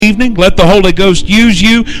evening. Let the Holy Ghost use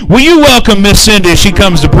you. Will you welcome Miss Cindy as she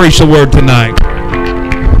comes to preach the word tonight?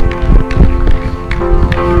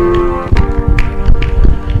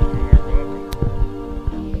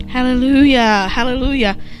 Hallelujah.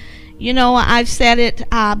 Hallelujah. You know, I've said it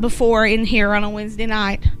before in here on a Wednesday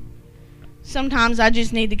night. Sometimes I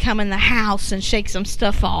just need to come in the house and shake some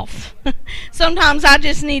stuff off. Sometimes I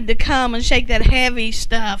just need to come and shake that heavy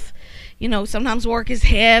stuff. You know, sometimes work is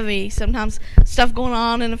heavy. Sometimes stuff going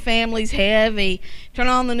on in the family's heavy. Turn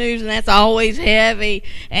on the news and that's always heavy.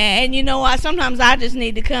 And you know, sometimes I just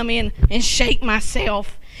need to come in and shake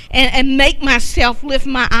myself. And make myself lift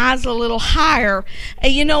my eyes a little higher.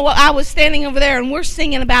 And you know what? I was standing over there and we're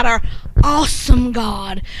singing about our awesome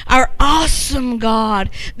God. Our awesome God.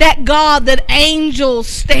 That God that angels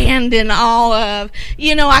stand in awe of.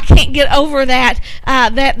 You know, I can't get over that.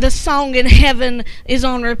 That the song in heaven is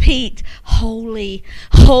on repeat. Holy,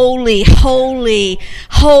 holy, holy,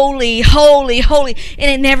 holy, holy, holy.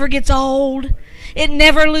 And it never gets old. It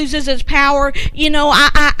never loses its power. You know,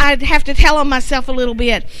 I'd have to tell on myself a little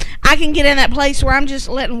bit. I can get in that place where I'm just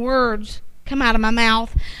letting words come out of my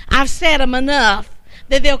mouth. I've said them enough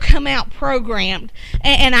that they'll come out programmed.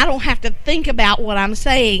 And I don't have to think about what I'm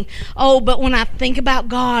saying. Oh, but when I think about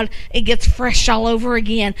God, it gets fresh all over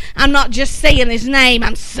again. I'm not just saying His name.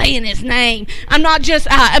 I'm saying His name. I'm not just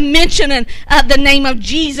mentioning the name of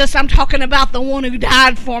Jesus. I'm talking about the one who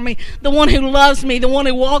died for me, the one who loves me, the one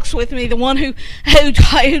who walks with me, the one who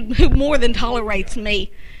more than tolerates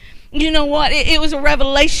me. You know what? It was a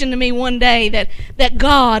revelation to me one day that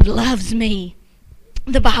God loves me.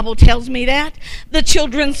 The Bible tells me that. The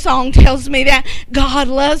children's song tells me that. God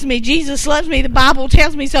loves me. Jesus loves me. The Bible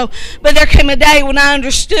tells me so. But there came a day when I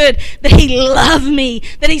understood that He loved me,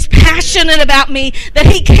 that He's passionate about me, that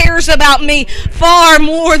He cares about me far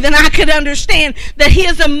more than I could understand, that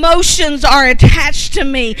His emotions are attached to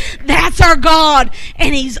me. That's our God,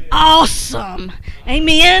 and He's awesome.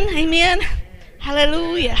 Amen? Amen?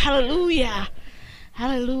 Hallelujah. Hallelujah.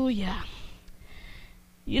 Hallelujah.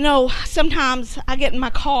 You know, sometimes I get in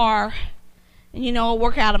my car, and you know, I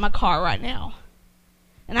work out of my car right now.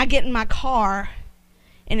 And I get in my car,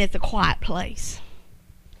 and it's a quiet place.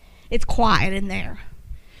 It's quiet in there.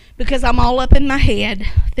 Because I'm all up in my head,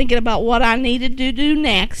 thinking about what I needed to do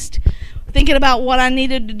next. Thinking about what I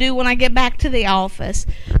needed to do when I get back to the office.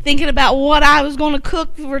 Thinking about what I was going to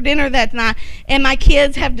cook for dinner that night. And my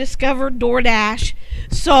kids have discovered DoorDash.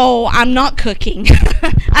 So I'm not cooking.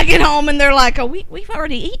 I get home and they're like, "Oh, we've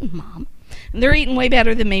already eaten, Mom." And they're eating way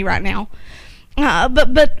better than me right now.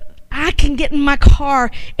 But I can get in my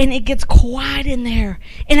car and it gets quiet in there.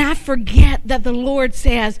 And I forget that the Lord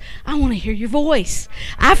says, "I want to hear your voice."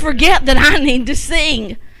 I forget that I need to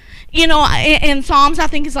sing. You know, in Psalms, I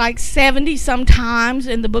think it's like 70 sometimes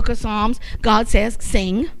in the book of Psalms, God says,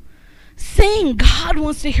 sing. Sing. God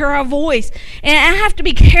wants to hear our voice. And I have to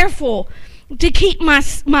be careful to keep my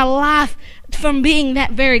life from being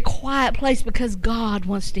that very quiet place because God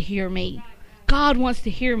wants to hear me. God wants to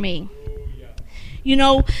hear me. You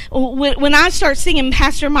know, when I start singing,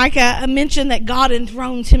 Pastor Micah mentioned that God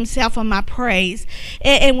enthrones Himself on my praise.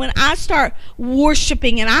 And when I start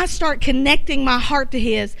worshiping and I start connecting my heart to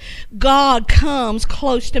His, God comes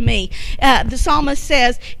close to me. The psalmist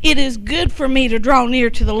says, "It is good for me to draw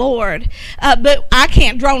near to the Lord." But I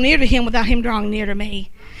can't draw near to Him without Him drawing near to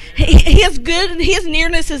me. His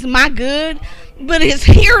nearness is my good, but His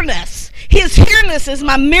here-ness is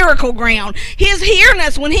my miracle ground. His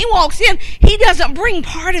here-ness, when He walks in, He doesn't bring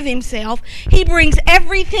part of Himself. He brings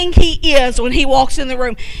everything He is when He walks in the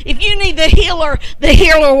room. If you need the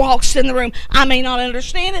healer walks in the room. I may not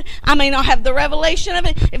understand it. I may not have the revelation of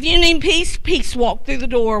it. If you need peace, peace walked through the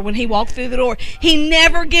door when He walked through the door. He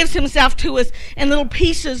never gives Himself to us in little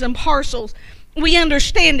pieces and parcels. We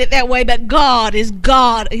understand it that way, but God is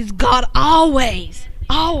God. He's God always.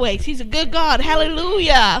 Always. He's a good God.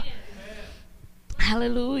 Hallelujah.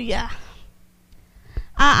 Hallelujah.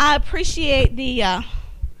 I appreciate the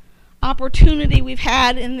opportunity we've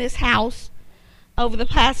had in this house over the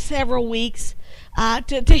past several weeks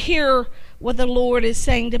to hear what the Lord is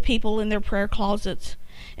saying to people in their prayer closets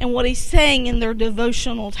and what He's saying in their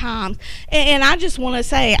devotional times. And I just want to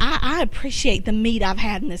say I appreciate the meat I've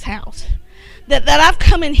had in this house. That I've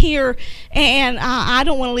come in here, and I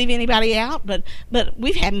don't want to leave anybody out, but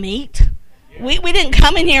we've had meat. We didn't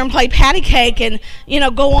come in here and play patty cake and,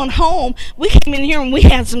 go on home. We came in here and we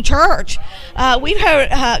had some church. We've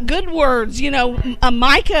heard good words.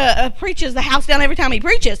 Micah preaches the house down every time he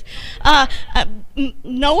preaches.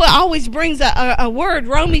 Noah always brings a word.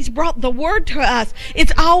 Romy's brought the word to us.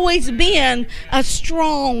 It's always been a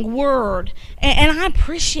strong word. And I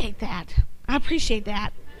appreciate that.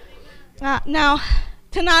 Now,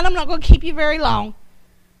 tonight I'm not going to keep you very long.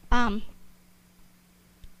 And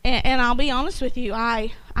I'll be honest with you,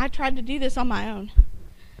 I tried to do this on my own.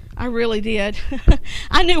 I really did.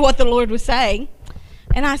 I knew what the Lord was saying.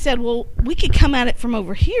 And I said, well, we could come at it from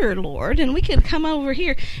over here, Lord, and we could come over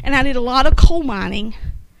here. And I did a lot of coal mining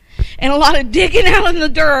and a lot of digging out in the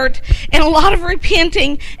dirt and a lot of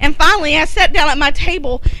repenting. And finally, I sat down at my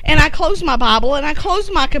table and I closed my Bible and I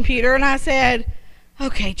closed my computer and I said,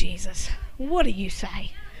 okay, Jesus, what do you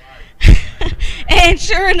say? And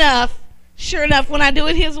sure enough, when I do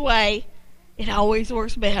it His way, it always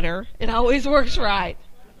works better. It always works right.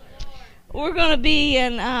 We're going to be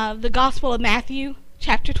in the Gospel of Matthew,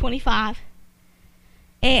 chapter 25.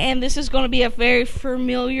 And this is going to be a very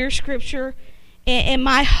familiar scripture. And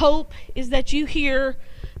my hope is that you hear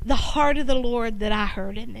the heart of the Lord that I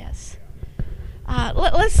heard in this.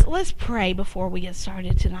 Let's pray before we get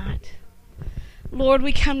started tonight. Lord,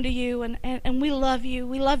 we come to you and we love you.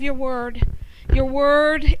 We love your word. Your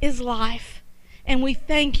word is life. And we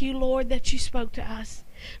thank you, Lord, that you spoke to us.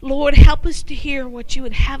 Lord, help us to hear what you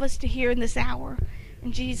would have us to hear in this hour.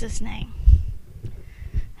 In Jesus' name.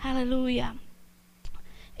 Hallelujah.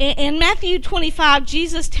 In Matthew 25,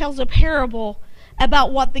 Jesus tells a parable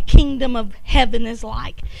about what the kingdom of heaven is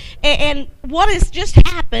like. And what has just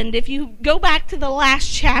happened, if you go back to the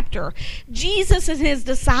last chapter, Jesus and his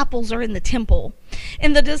disciples are in the temple.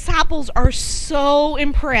 And the disciples are so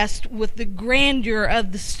impressed with the grandeur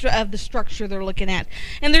of the structure they're looking at.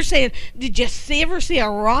 And they're saying, did you ever see a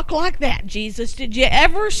rock like that, Jesus? Did you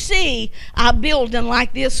ever see a building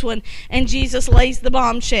like this one? And Jesus lays the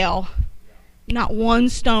bombshell. Not one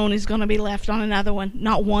stone is going to be left on another one.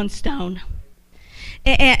 Not one stone.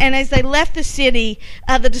 And as they left the city,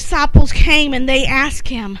 the disciples came and they asked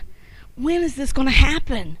him, when is this going to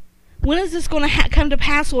happen? When is this going to come to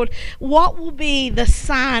pass, Lord? What will be the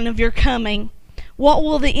sign of your coming? What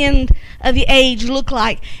will the end of the age look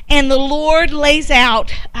like? And the Lord lays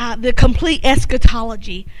out the complete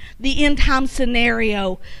eschatology, the end time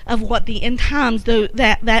scenario of what the end times,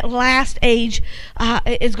 that last age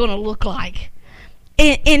is going to look like.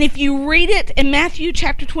 And if you read it in Matthew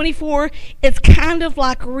chapter 24, it's kind of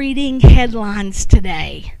like reading headlines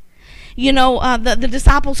today. You know, the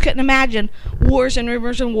disciples couldn't imagine wars and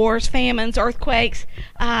rumors and wars, famines, earthquakes,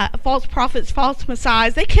 false prophets, false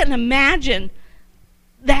messiahs. They couldn't imagine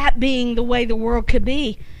that being the way the world could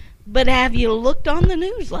be. But have you looked on the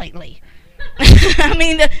news lately? I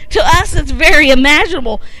mean, to us, it's very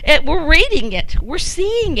imaginable. We're reading it. We're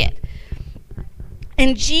seeing it.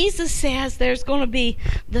 And Jesus says there's going to be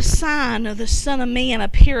the sign of the Son of Man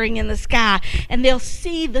appearing in the sky. And they'll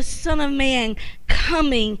see the Son of Man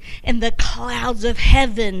coming in the clouds of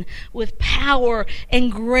heaven with power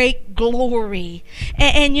and great glory.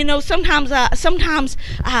 And you know, sometimes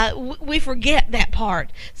we forget that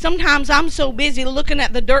part. Sometimes I'm so busy looking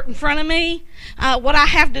at the dirt in front of me, what I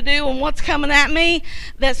have to do and what's coming at me,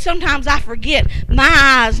 that sometimes I forget my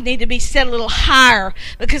eyes need to be set a little higher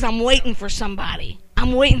because I'm waiting for somebody.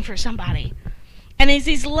 I'm waiting for somebody. And as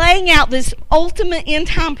he's laying out this ultimate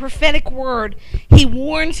end-time prophetic word, he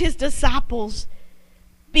warns his disciples,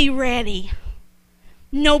 be ready.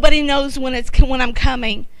 Nobody knows when I'm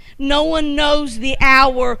coming. No one knows the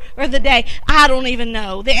hour or the day. I don't even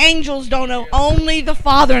know. The angels don't know. Only the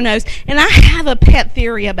Father knows. And I have a pet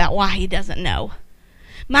theory about why he doesn't know.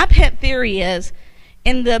 My pet theory is,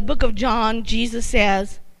 in the book of John, Jesus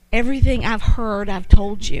says, everything I've heard, I've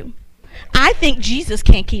told you. I think Jesus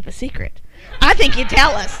can't keep a secret. I think he'd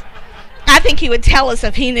tell us. I think he would tell us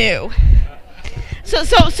if he knew. So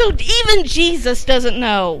even Jesus doesn't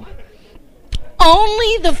know.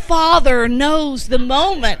 Only the Father knows the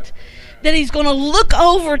moment that he's going to look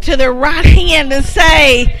over to their right hand and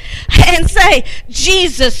say,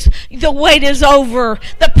 Jesus, the wait is over.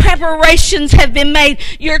 The preparations have been made.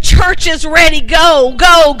 Your church is ready. Go,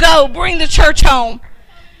 go, go. Bring the church home.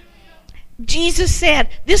 Jesus said,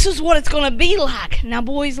 this is what it's going to be like. Now,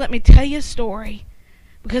 boys, let me tell you a story.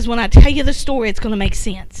 Because when I tell you the story, it's going to make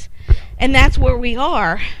sense. And that's where we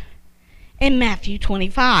are in Matthew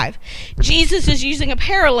 25. Jesus is using a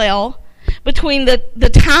parallel between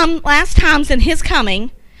the last times in his coming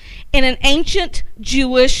and an ancient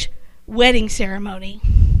Jewish wedding ceremony.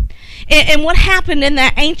 And what happened in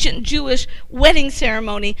that ancient Jewish wedding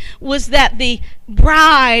ceremony was that the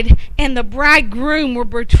bride and the bridegroom were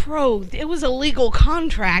betrothed. It was a legal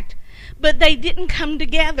contract, but they didn't come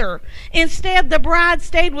together. Instead, the bride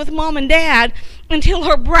stayed with mom and dad until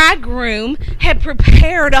her bridegroom had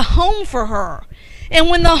prepared a home for her. And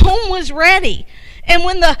when the home was ready, and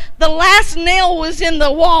when the last nail was in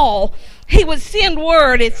the wall, he would send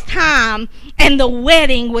word, it's time, and the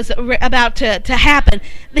wedding was about to happen,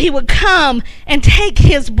 he would come and take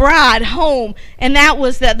his bride home, and that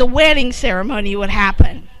was that the wedding ceremony would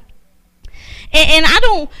happen. And I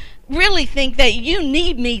don't really think that you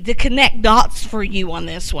need me to connect dots for you on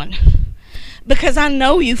this one, because I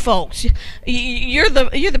know you folks. You're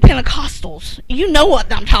the Pentecostals. You know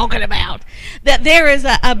what I'm talking about. That there is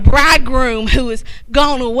a bridegroom who has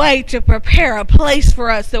gone away to prepare a place for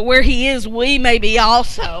us, that where he is, we may be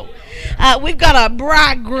also. We've got a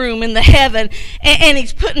bridegroom in the heaven, and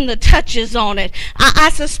he's putting the touches on it.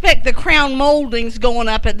 I suspect the crown molding's going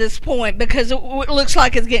up at this point, because it looks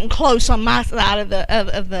like it's getting close on my side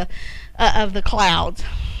of the clouds.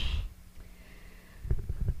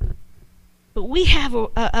 But we have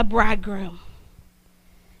a bridegroom.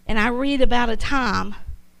 And I read about a time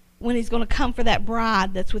when he's going to come for that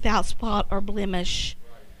bride that's without spot or blemish.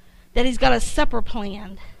 That he's got a supper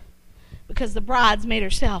planned, because the bride's made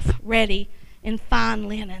herself ready in fine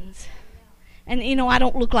linens. And I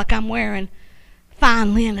don't look like I'm wearing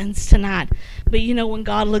fine linens tonight. But when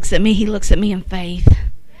God looks at me, he looks at me in faith.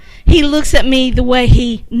 He looks at me the way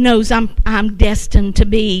he knows I'm destined to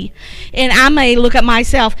be. And I may look at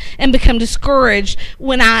myself and become discouraged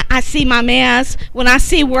when I see my mess, when I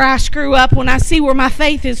see where I screw up, when I see where my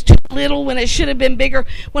faith is too little, when it should have been bigger,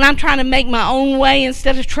 when I'm trying to make my own way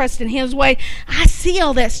instead of trusting his way. I see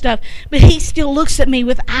all that stuff, but he still looks at me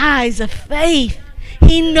with eyes of faith.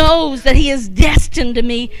 He knows that he is destined to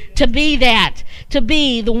me to be that, to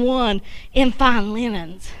be the one in fine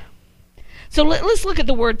linens. So let's look at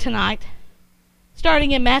the word tonight.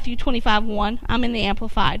 Starting in Matthew 25:1. I'm in the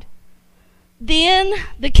Amplified. Then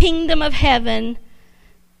the kingdom of heaven,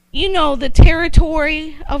 the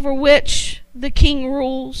territory over which the king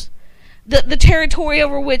rules, the territory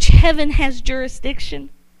over which heaven has jurisdiction,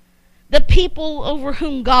 the people over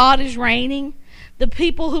whom God is reigning, the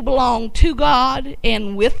people who belong to God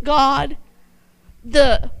and with God,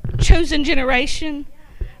 the chosen generation,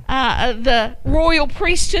 the royal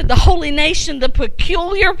priesthood, the holy nation, the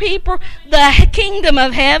peculiar people, the kingdom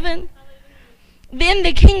of heaven. Then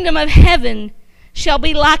the kingdom of heaven shall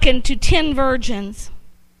be likened to 10 virgins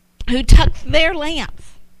who took their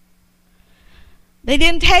lamps. They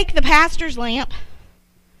didn't take the pastor's lamp.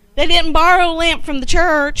 They didn't borrow a lamp from the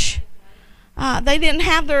church. They didn't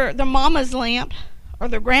have their mama's lamp or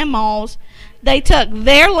their grandma's. They took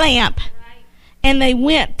their lamp and they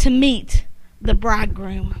went to meet the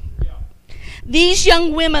bridegroom. These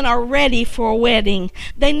young women are ready for a wedding.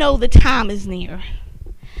 They know the time is near.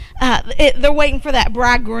 They're waiting for that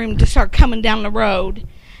bridegroom to start coming down the road,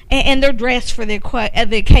 and they're dressed for the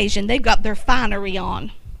occasion. They've got their finery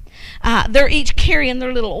on. They're each carrying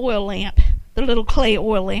their little oil lamp, their little clay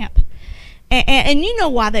oil lamp. And you know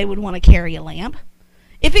why they would want to carry a lamp.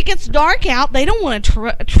 If it gets dark out, they don't want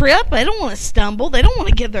to trip. They don't want to stumble. They don't want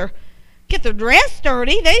to get their dress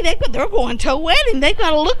dirty. They're going to a wedding. They've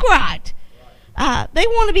got to look right. They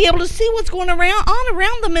want to be able to see what's going on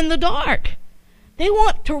around them in the dark. They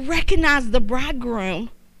want to recognize the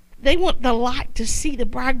bridegroom. They want the light to see the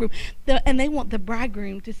bridegroom, and they want the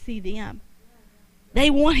bridegroom to see them.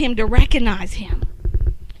 They want him to recognize him.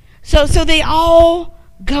 So they all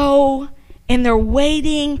go, and they're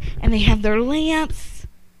waiting, and they have their lamps,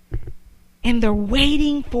 and they're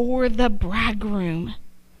waiting for the bridegroom.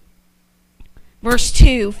 Verse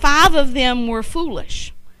 2, 5 of them were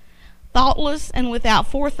foolish, thoughtless, and without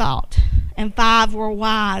forethought, and 5 were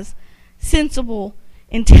wise, sensible,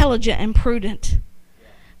 intelligent, and prudent.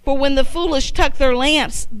 For when the foolish took their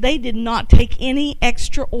lamps, they did not take any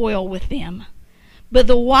extra oil with them. But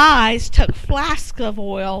the wise took flasks of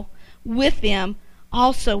oil with them,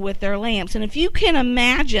 also with their lamps. And if you can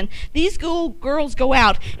imagine, these girls go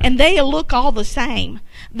out and they look all the same.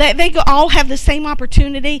 They all have the same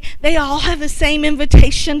opportunity. They all have the same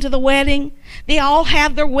invitation to the wedding. They all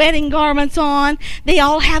have their wedding garments on. They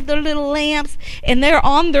all have their little lamps, and they're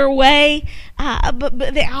on their way. But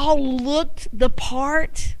they all looked the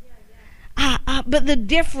part. But the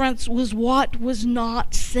difference was what was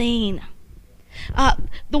not seen.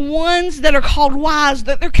 The ones that are called wise,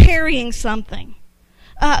 that they're carrying something.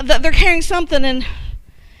 That they're carrying something and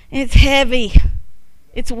it's heavy.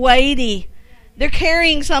 It's weighty. They're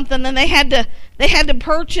carrying something and they had to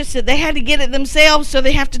purchase it. They had to get it themselves, so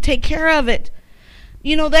they have to take care of it.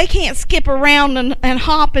 They can't skip around and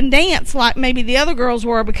hop and dance like maybe the other girls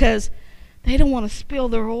were, because they don't want to spill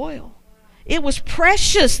their oil. It was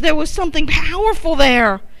precious. There was something powerful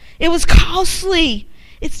there. It was costly.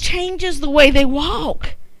 It changes the way they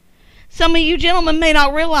walk. Some of you gentlemen may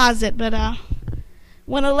not realize it, but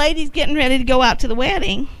when a lady's getting ready to go out to the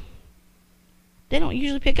wedding, they don't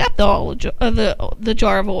usually pick up the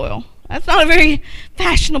jar of oil. That's not a very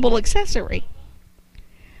fashionable accessory.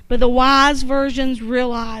 But the wise virgins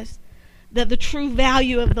realized that the true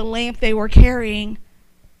value of the lamp they were carrying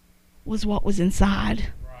was what was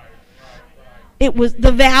inside. It was,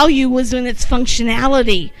 the value was in its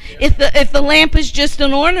functionality. If the lamp is just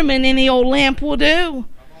an ornament, any old lamp will do.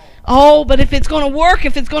 Oh, but if it's going to work,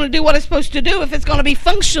 if it's going to do what it's supposed to do, if it's going to be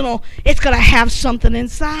functional, it's going to have something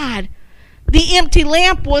inside. The empty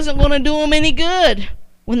lamp wasn't going to do them any good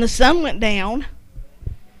when the sun went down.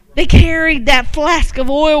 They carried that flask of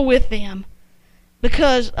oil with them,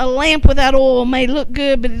 because a lamp without oil may look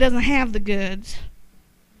good, but it doesn't have the goods.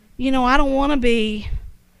 You know, I don't want to be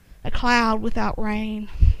a cloud without rain.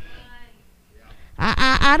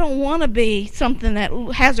 I don't want to be something that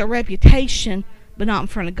has a reputation, but not in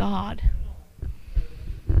front of God.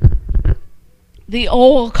 The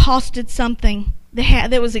oil costed something.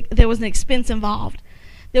 There was an expense involved.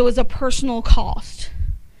 There was a personal cost.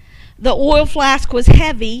 The oil flask was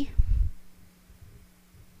heavy,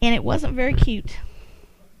 and it wasn't very cute.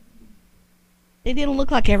 They didn't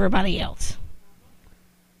look like everybody else.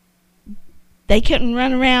 They couldn't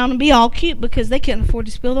run around and be all cute because they couldn't afford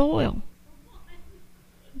to spill the oil.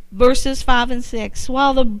 Verses 5 and 6.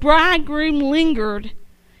 While the bridegroom lingered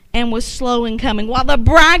and was slow in coming. While the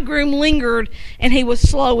bridegroom lingered and he was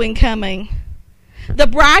slow in coming. The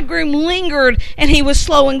bridegroom lingered and he was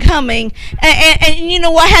slow in coming. And you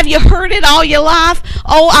know what? Have you heard it all your life?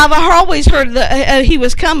 Oh, I've always heard that he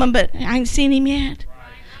was coming, but I haven't seen him yet.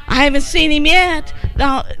 I haven't seen him yet.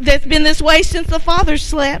 That's been this way since the father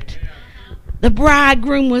slept. The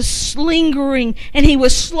bridegroom was lingering and he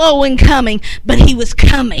was slow in coming, but he was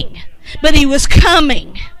coming. But he was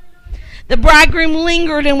coming. The bridegroom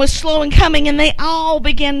lingered and was slow in coming, and they all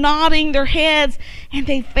began nodding their heads and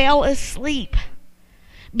they fell asleep.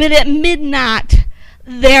 But at midnight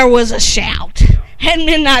there was a shout. At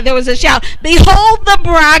midnight there was a shout. Behold the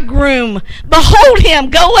bridegroom. Behold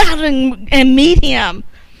him. Go out and meet him.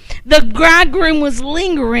 The bridegroom was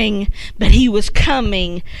lingering, but he was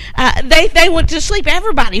coming. They went to sleep.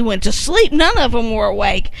 Everybody went to sleep. None of them were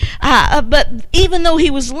awake. But even though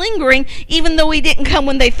he was lingering, even though he didn't come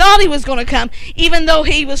when they thought he was going to come, even though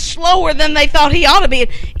he was slower than they thought he ought to be,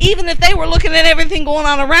 even if they were looking at everything going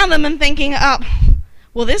on around them and thinking,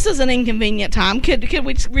 well, this is an inconvenient time. Could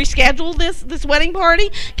we reschedule this wedding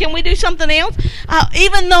party? Can we do something else?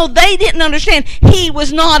 Even though they didn't understand, he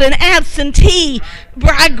was not an absentee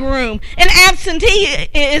bridegroom. An absentee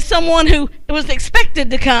is someone who was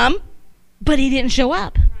expected to come, but he didn't show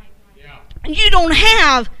up. You don't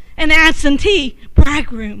have an absentee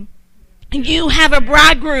bridegroom. You have a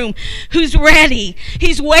bridegroom who's ready.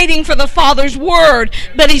 He's waiting for the Father's word,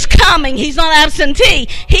 but he's coming. He's not absentee.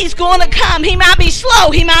 He's going to come. He might be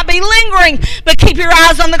slow. He might be lingering, but keep your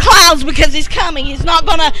eyes on the clouds because he's coming. He's not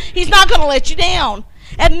gonna let you down.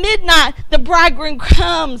 At midnight, the bridegroom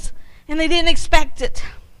comes, and they didn't expect it.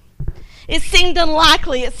 It seemed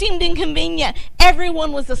unlikely. It seemed inconvenient.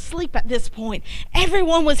 Everyone was asleep at this point.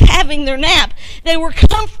 Everyone was having their nap. They were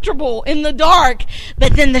comfortable in the dark.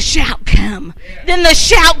 But then the shout come. Then the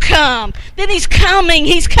shout come. Then he's coming.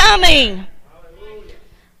 He's coming.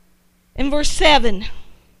 In verse 7,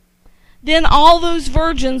 then all those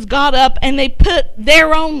virgins got up and they put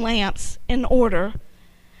their own lamps in order.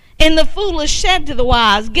 And the foolish said to the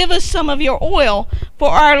wise, give us some of your oil, for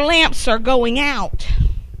our lamps are going out.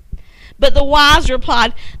 But the wise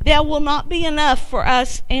replied, there will not be enough for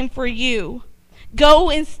us and for you.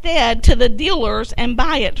 Go instead to the dealers and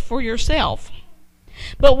buy it for yourself.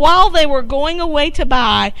 But while they were going away to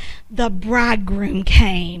buy, the bridegroom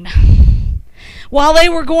came. While they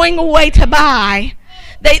were going away to buy,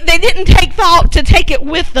 they didn't take thought to take it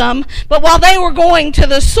with them, but while they were going to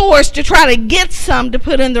the source to try to get some to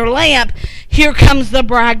put in their lamp, here comes the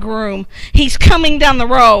bridegroom. He's coming down the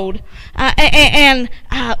road.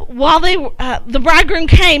 While the bridegroom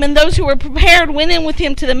came, and those who were prepared went in with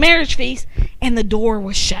him to the marriage feast, and the door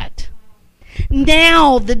was shut.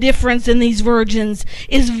 Now the difference in these virgins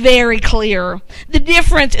is very clear. The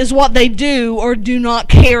difference is what they do or do not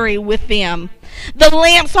carry with them. The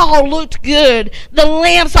lamps all looked good. The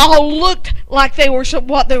lamps all looked like they were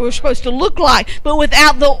what they were supposed to look like. But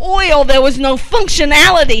without the oil, there was no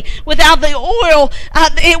functionality. Without the oil,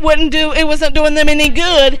 it wasn't doing them any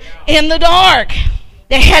good in the dark.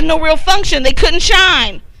 They had no real function. They couldn't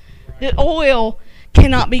shine. The oil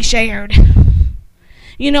cannot be shared.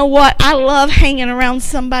 You know what? I love hanging around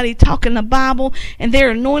somebody talking the Bible, and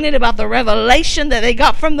they're anointed about the revelation that they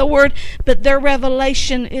got from the Word, but their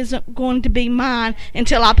revelation isn't going to be mine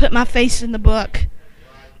until I put my face in the book.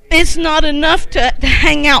 It's not enough to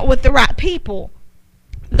hang out with the right people.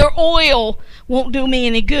 The other oil won't do me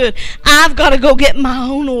any good. I've got to go get my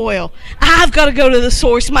own oil. I've got to go to the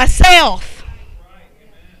source myself.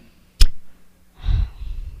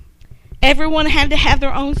 Everyone had to have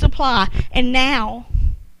their own supply. And now,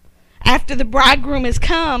 after the bridegroom has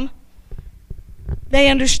come, they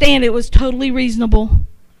understand it was totally reasonable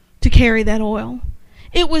to carry that oil.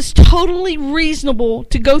 It was totally reasonable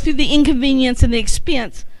to go through the inconvenience and the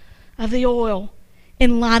expense of the oil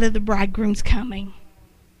in light of the bridegroom's coming.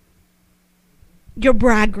 Your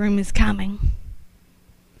bridegroom is coming.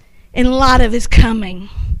 In light of his coming.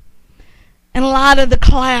 In light of the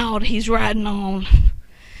cloud he's riding on.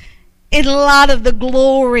 In light of the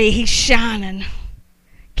glory he's shining.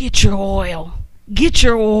 Get your oil. Get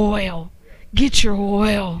your oil. Get your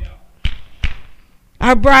oil.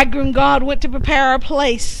 Our bridegroom God went to prepare a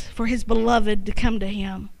place for his beloved to come to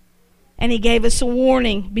him. And he gave us a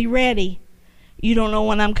warning. Be ready. You don't know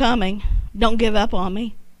when I'm coming. Don't give up on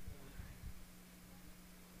me.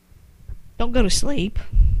 Don't go to sleep.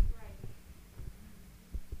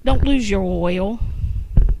 Don't lose your oil.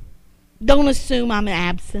 Don't assume I'm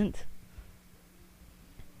absent.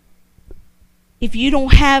 If you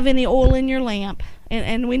don't have any oil in your lamp,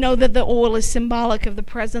 and we know that the oil is symbolic of the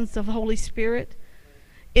presence of the Holy Spirit,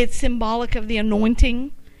 it's symbolic of the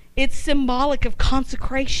anointing, it's symbolic of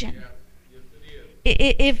consecration.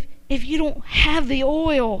 If you don't have the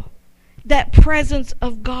oil, that presence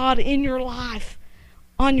of God in your life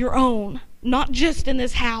on your own, not just in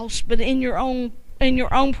this house, but in your own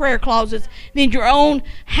prayer closets, in your own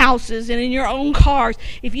houses, and in your own cars,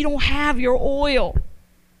 if you don't have your oil,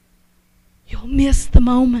 you'll miss the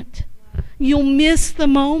moment. You'll miss the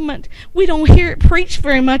moment. We don't hear it preached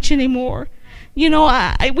very much anymore. You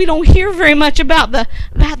know, we don't hear very much about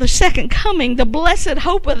the second coming, the blessed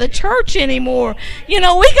hope of the church anymore. You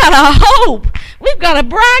know, we got a hope. We've got a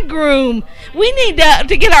bridegroom. We need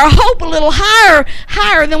to get our hope a little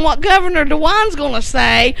higher than what Governor DeWine's going to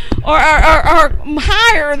say, or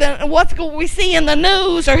higher than what we see in the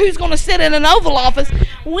news, or who's going to sit in an Oval Office.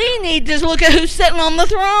 We need to look at who's sitting on the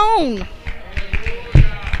throne.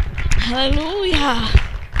 Hallelujah.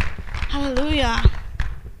 Hallelujah.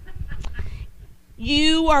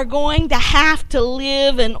 You are going to have to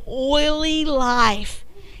live an oily life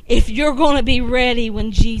if you're going to be ready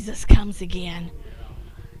when Jesus comes again.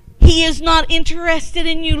 He is not interested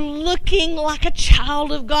in you looking like a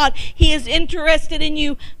child of God. He is interested in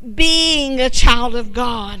you being a child of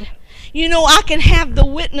God. You know, I can have the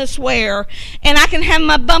witness wear, and I can have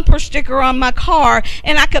my bumper sticker on my car,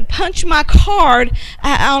 and I could punch my card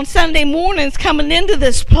on Sunday mornings coming into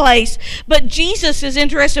this place, but Jesus is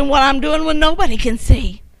interested in what I'm doing when nobody can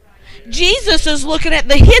see. Jesus is looking at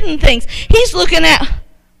the hidden things. He's looking at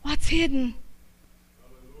what's hidden.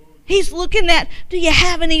 He's looking at, do you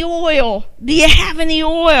have any oil? Do you have any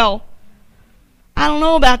oil? I don't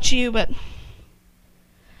know about you, but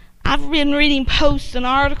I've been reading posts and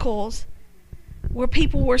articles where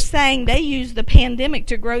people were saying they used the pandemic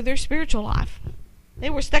to grow their spiritual life.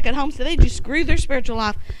 They were stuck at home, so they just grew their spiritual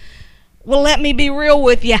life. Well, let me be real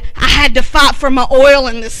with you. I had to fight for my oil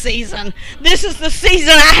in this season. This is the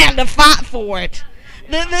season I had to fight for it.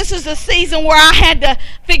 This is the season where I had to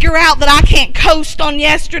figure out that I can't coast on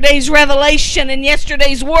yesterday's revelation and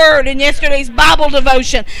yesterday's word and yesterday's Bible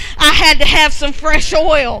devotion. I had to have some fresh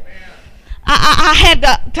oil. I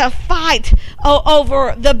had to fight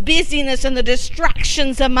over the busyness and the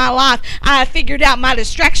distractions of my life. I figured out my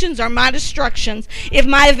distractions are my destructions. If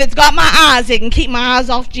it's got my eyes, it can keep my eyes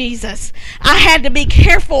off Jesus. I had to be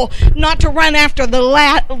careful not to run after the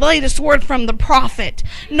latest word from the prophet.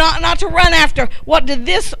 Not to run after what did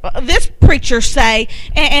this preacher say,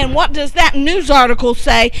 and what does that news article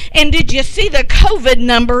say, and did you see the COVID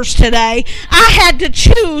numbers today? I had to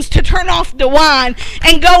choose to turn off the wine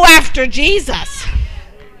and go after Jesus.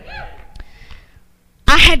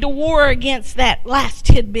 I had to war against that last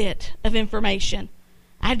tidbit of information.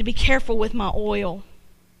 I had to be careful with my oil,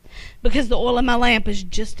 because the oil in my lamp is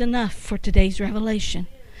just enough for today's revelation.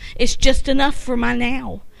 It's just enough for my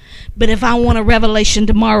now. But if I want a revelation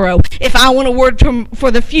tomorrow, if I want a word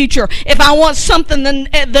for the future, if I want something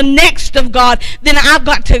the next of God, then I've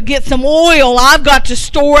got to get some oil. I've got to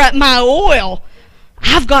store up my oil.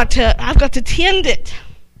 I've got to tend it.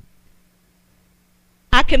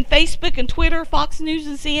 I can Facebook and Twitter, Fox News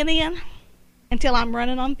and CNN until I'm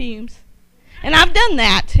running on fumes. And I've done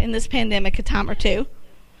that in this pandemic a time or two.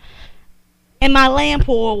 And my lamp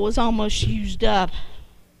oil was almost used up.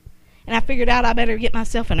 And I figured out I better get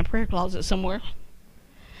myself in a prayer closet somewhere.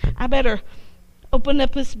 I better open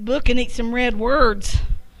up this book and eat some red words.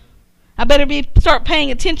 I better start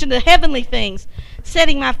paying attention to heavenly things,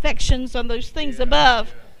 setting my affections on those things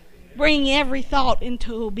above. Bring every thought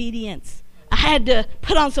into obedience. I had to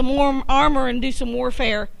put on some warm armor and do some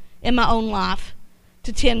warfare in my own life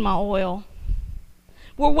to tend my oil.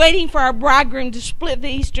 We're waiting for our bridegroom to split the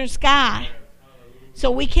eastern sky,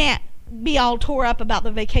 so we can't be all tore up about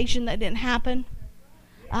the vacation that didn't happen,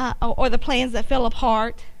 or the plans that fell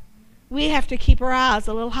apart. We have to keep our eyes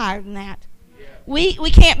a little higher than that. We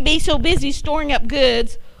can't be so busy storing up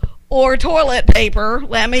goods or toilet paper,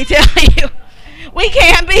 let me tell you. We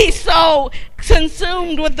can't be so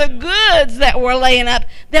consumed with the goods that we're laying up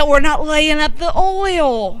that we're not laying up the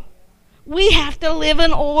oil. We have to live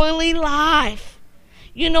an oily life.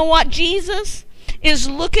 You know what? Jesus is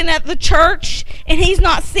looking at the church, and he's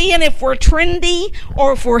not seeing if we're trendy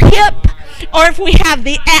or if we're hip or if we have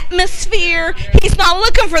the atmosphere. He's not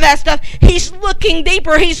looking for that stuff. He's looking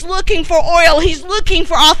deeper. He's looking for oil. He's looking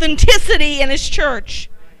for authenticity in his church.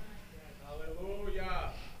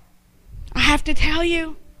 I have to tell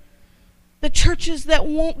you, the churches that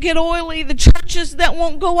won't get oily, the churches that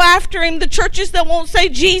won't go after him, the churches that won't say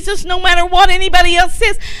Jesus no matter what anybody else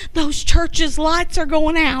says, those churches' lights are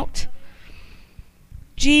going out.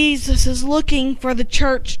 Jesus is looking for the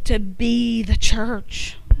church to be the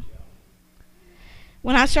church.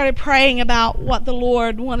 When I started praying about what the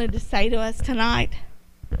Lord wanted to say to us tonight,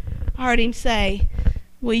 I heard him say,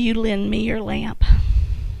 "Will you lend me your lamp?"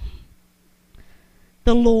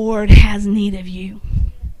 The Lord has need of you.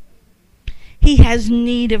 He has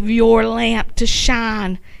need of your lamp to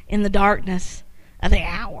shine in the darkness of the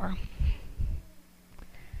hour.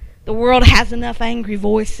 The world has enough angry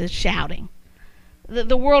voices shouting.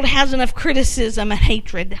 The world has enough criticism and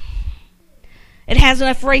hatred. It has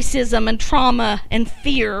enough racism and trauma and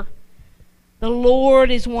fear. The Lord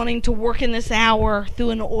is wanting to work in this hour through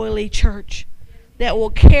an oily church that will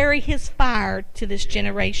carry his fire to this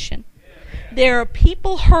generation. There are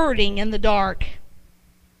people hurting in the dark.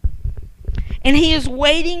 And he is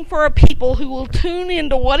waiting for a people who will tune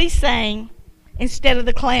into what he's saying instead of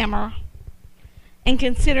the clamor and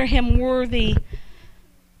consider him worthy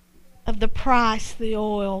of the price the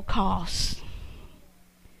oil costs.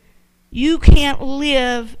 You can't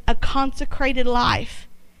live a consecrated life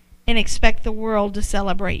and expect the world to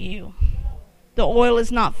celebrate you. The oil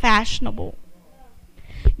is not fashionable.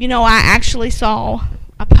 You know, I actually saw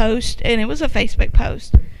a post, and it was a Facebook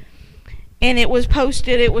post, and it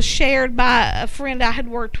was shared by a friend I had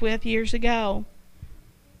worked with years ago,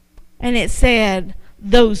 and it said,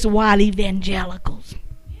 "Those white evangelicals."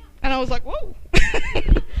 And I was like, whoa.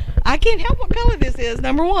 I can't help what color this is,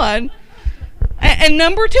 number one. And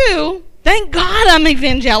number two, thank God I'm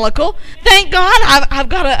evangelical. Thank God I've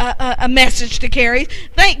got a message to carry.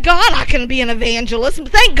 Thank God I can be an evangelist.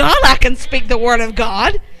 Thank God I can speak the word of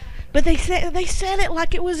God. But they said it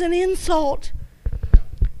like it was an insult.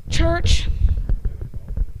 Church.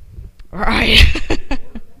 Right.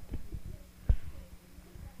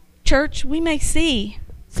 Church, we may see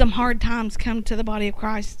some hard times come to the body of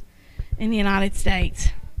Christ in the United States.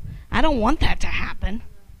 I don't want that to happen.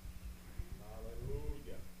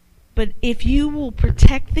 But if you will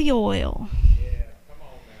protect the oil,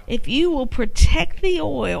 if you will protect the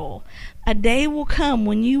oil, a day will come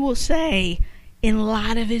when you will say, in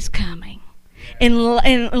light of his coming, in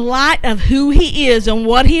light of who he is and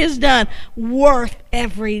what he has done, worth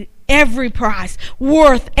every price,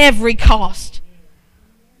 worth every cost.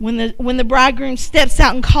 When the bridegroom steps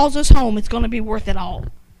out and calls us home, it's going to be worth it all.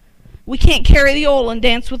 We can't carry the oil and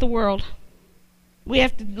dance with the world. We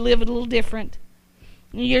have to live a little different.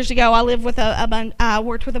 Years ago, I lived with I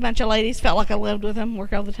worked with a bunch of ladies. Felt like I lived with them.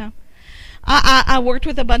 Work all the time. I worked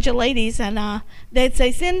with a bunch of ladies, and they'd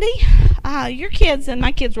say, "Cindy, your kids," and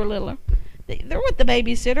my kids were littler, they're with the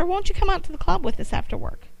babysitter. Won't you come out to the club with us after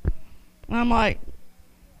work? And I'm like,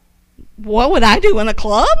 what would I do in a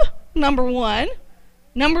club? Number one.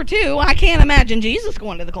 Number two, I can't imagine Jesus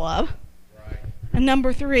going to the club. Right. And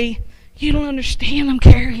number three, you don't understand.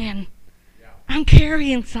 I'm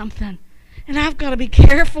carrying something. And I've got to be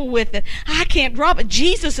careful with it. I can't drop it.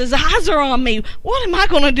 Jesus' eyes are on me. What am I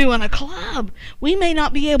going to do in a club? We may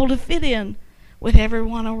not be able to fit in with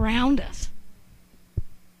everyone around us.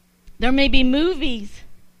 There may be movies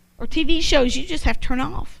or TV shows you just have to turn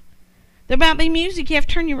off. There might be music you have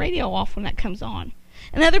to turn your radio off when that comes on.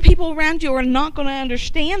 And other people around you are not going to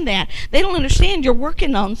understand that. They don't understand you're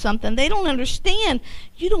working on something. They don't understand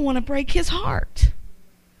you don't want to break his heart.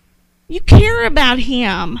 You care about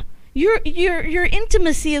him. Your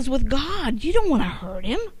intimacy is with God. You don't want to hurt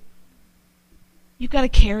him. You've got to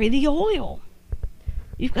carry the oil.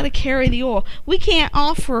 You've got to carry the oil. We can't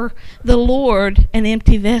offer the Lord an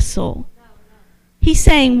empty vessel. He's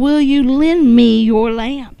saying, will you lend me your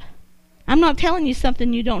lamp? I'm not telling you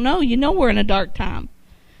something you don't know. You know we're in a dark time.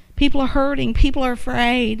 People are hurting. People are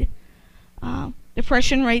afraid.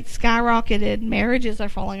 Depression rates skyrocketed. Marriages are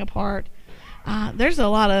falling apart. There's a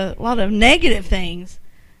lot of negative things.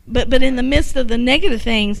 But in the midst of the negative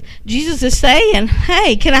things, Jesus is saying,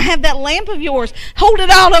 hey, can I have that lamp of yours? Hold it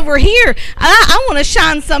out over here. I want to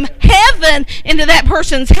shine some heaven into that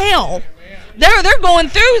person's hell. They're going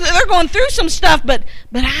through some stuff, but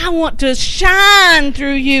I want to shine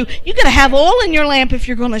through you. You got to have oil in your lamp if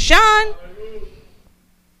you're going to shine.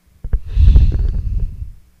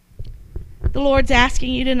 The Lord's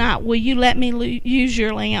asking you tonight, will you let me use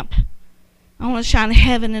your lamp? I want to shine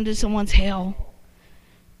heaven into someone's hell.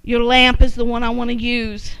 Your lamp is the one I want to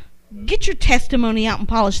use. Get your testimony out and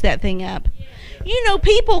polish that thing up. You know,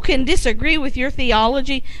 people can disagree with your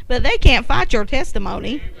theology, but they can't fight your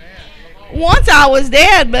testimony. Once I was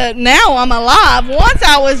dead, but now I'm alive. Once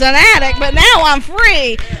I was an addict, but now I'm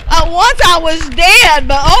free. Once I was dead,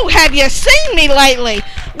 but oh, have you seen me lately?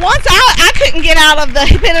 Once I couldn't get out of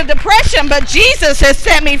the pit of depression, but Jesus has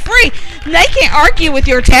set me free. They can't argue with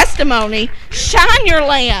your testimony. Shine your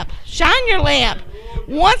lamp. Shine your lamp.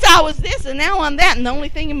 Once I was this and now I'm that, and the only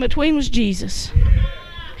thing in between was Jesus.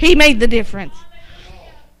 He made the difference.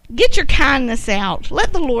 Get your kindness out.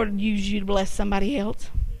 Let the Lord use you to bless somebody else.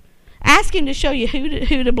 Ask Him to show you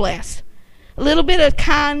who to bless. A little bit of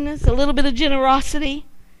kindness, a little bit of generosity.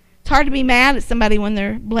 It's hard to be mad at somebody when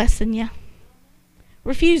they're blessing you.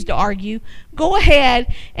 Refuse to argue. Go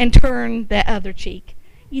ahead and turn that other cheek.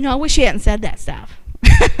 You know, I wish He hadn't said that stuff.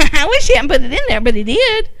 I wish He hadn't put it in there, but He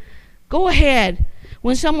did. Go ahead.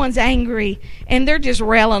 When someone's angry and they're just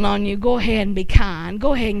railing on you, go ahead and be kind.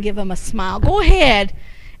 Go ahead and give them a smile. Go ahead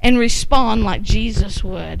and respond like Jesus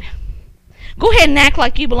would. Go ahead and act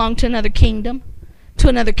like you belong to another kingdom, to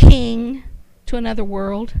another king, to another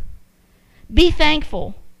world. Be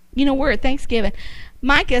thankful. You know, we're at Thanksgiving.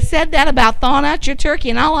 Micah said that about thawing out your turkey,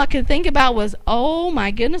 and all I could think about was, oh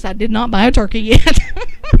my goodness, I did not buy a turkey yet.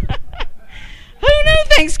 Who knew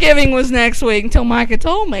Thanksgiving was next week until Micah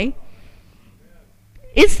told me?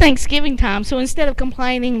 It's Thanksgiving time, so instead of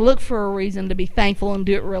complaining, look for a reason to be thankful and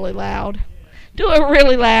do it really loud. Do it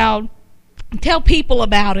really loud. Tell people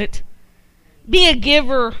about it. Be a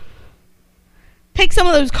giver. Take some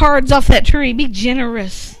of those cards off that tree. Be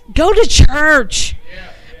generous. Go to church.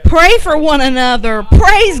 Pray for one another.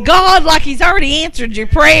 Praise God like He's already answered your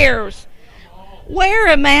prayers.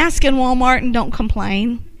 Wear a mask in Walmart and don't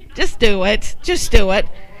complain. Just do it. Just do it.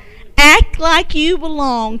 Act like you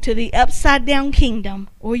belong to the upside down kingdom,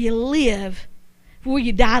 or you live where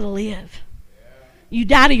you die to live. You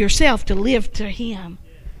die to yourself to live to Him.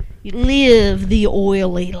 You live the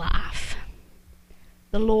oily life.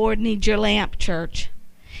 The Lord needs your lamp, church.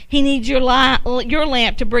 He needs your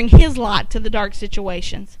lamp to bring His light to the dark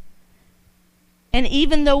situations. And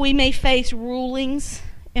even though we may face rulings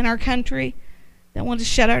in our country that want to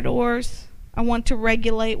shut our doors, I want to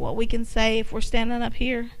regulate what we can say if we're standing up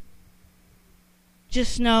here.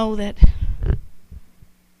 Just know that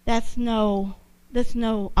that's no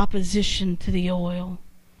opposition to the oil.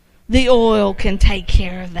 The oil can take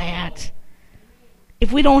care of that.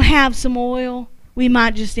 If we don't have some oil, we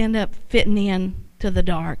might just end up fitting in to the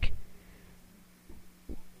dark.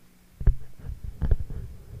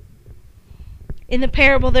 In the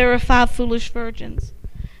parable, there were 5 foolish virgins.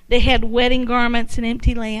 They had wedding garments and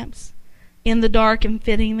empty lamps in the dark and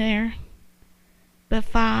fitting there. But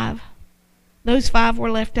those 5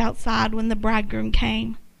 were left outside when the bridegroom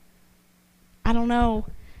came. I don't know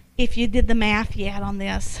if you did the math yet on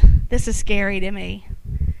this. This is scary to me.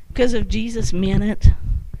 Because if Jesus meant it,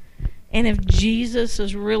 and if Jesus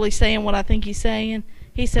is really saying what I think He's saying,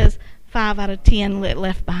 He says 5 out of 10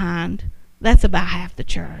 left behind. That's about half the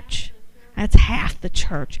church. That's half the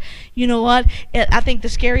church. You know what? I think the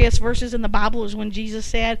scariest verses in the Bible is when Jesus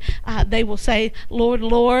said, they will say, Lord,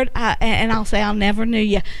 Lord, and I'll say, I'll never knew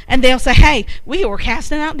you. And they'll say, hey, we were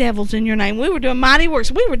casting out devils in your name. We were doing mighty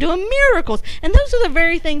works. We were doing miracles. And those are the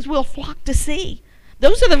very things we'll flock to see.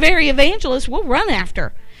 Those are the very evangelists we'll run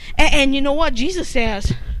after. And you know what? Jesus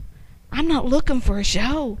says, I'm not looking for a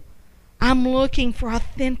show. I'm looking for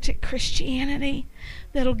authentic Christianity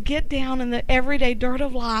that'll get down in the everyday dirt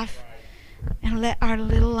of life and let our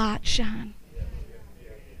little light shine.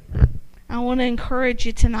 I want to encourage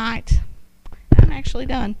you tonight. I'm actually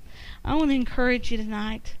done. I want to encourage you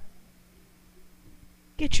tonight.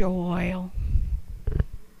 Get your oil.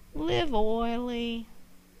 Live oily.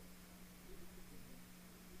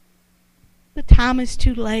 The time is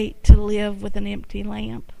too late to live with an empty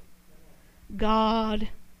lamp. God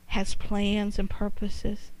has plans and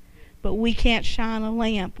purposes, but we can't shine a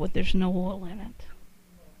lamp when there's no oil in it.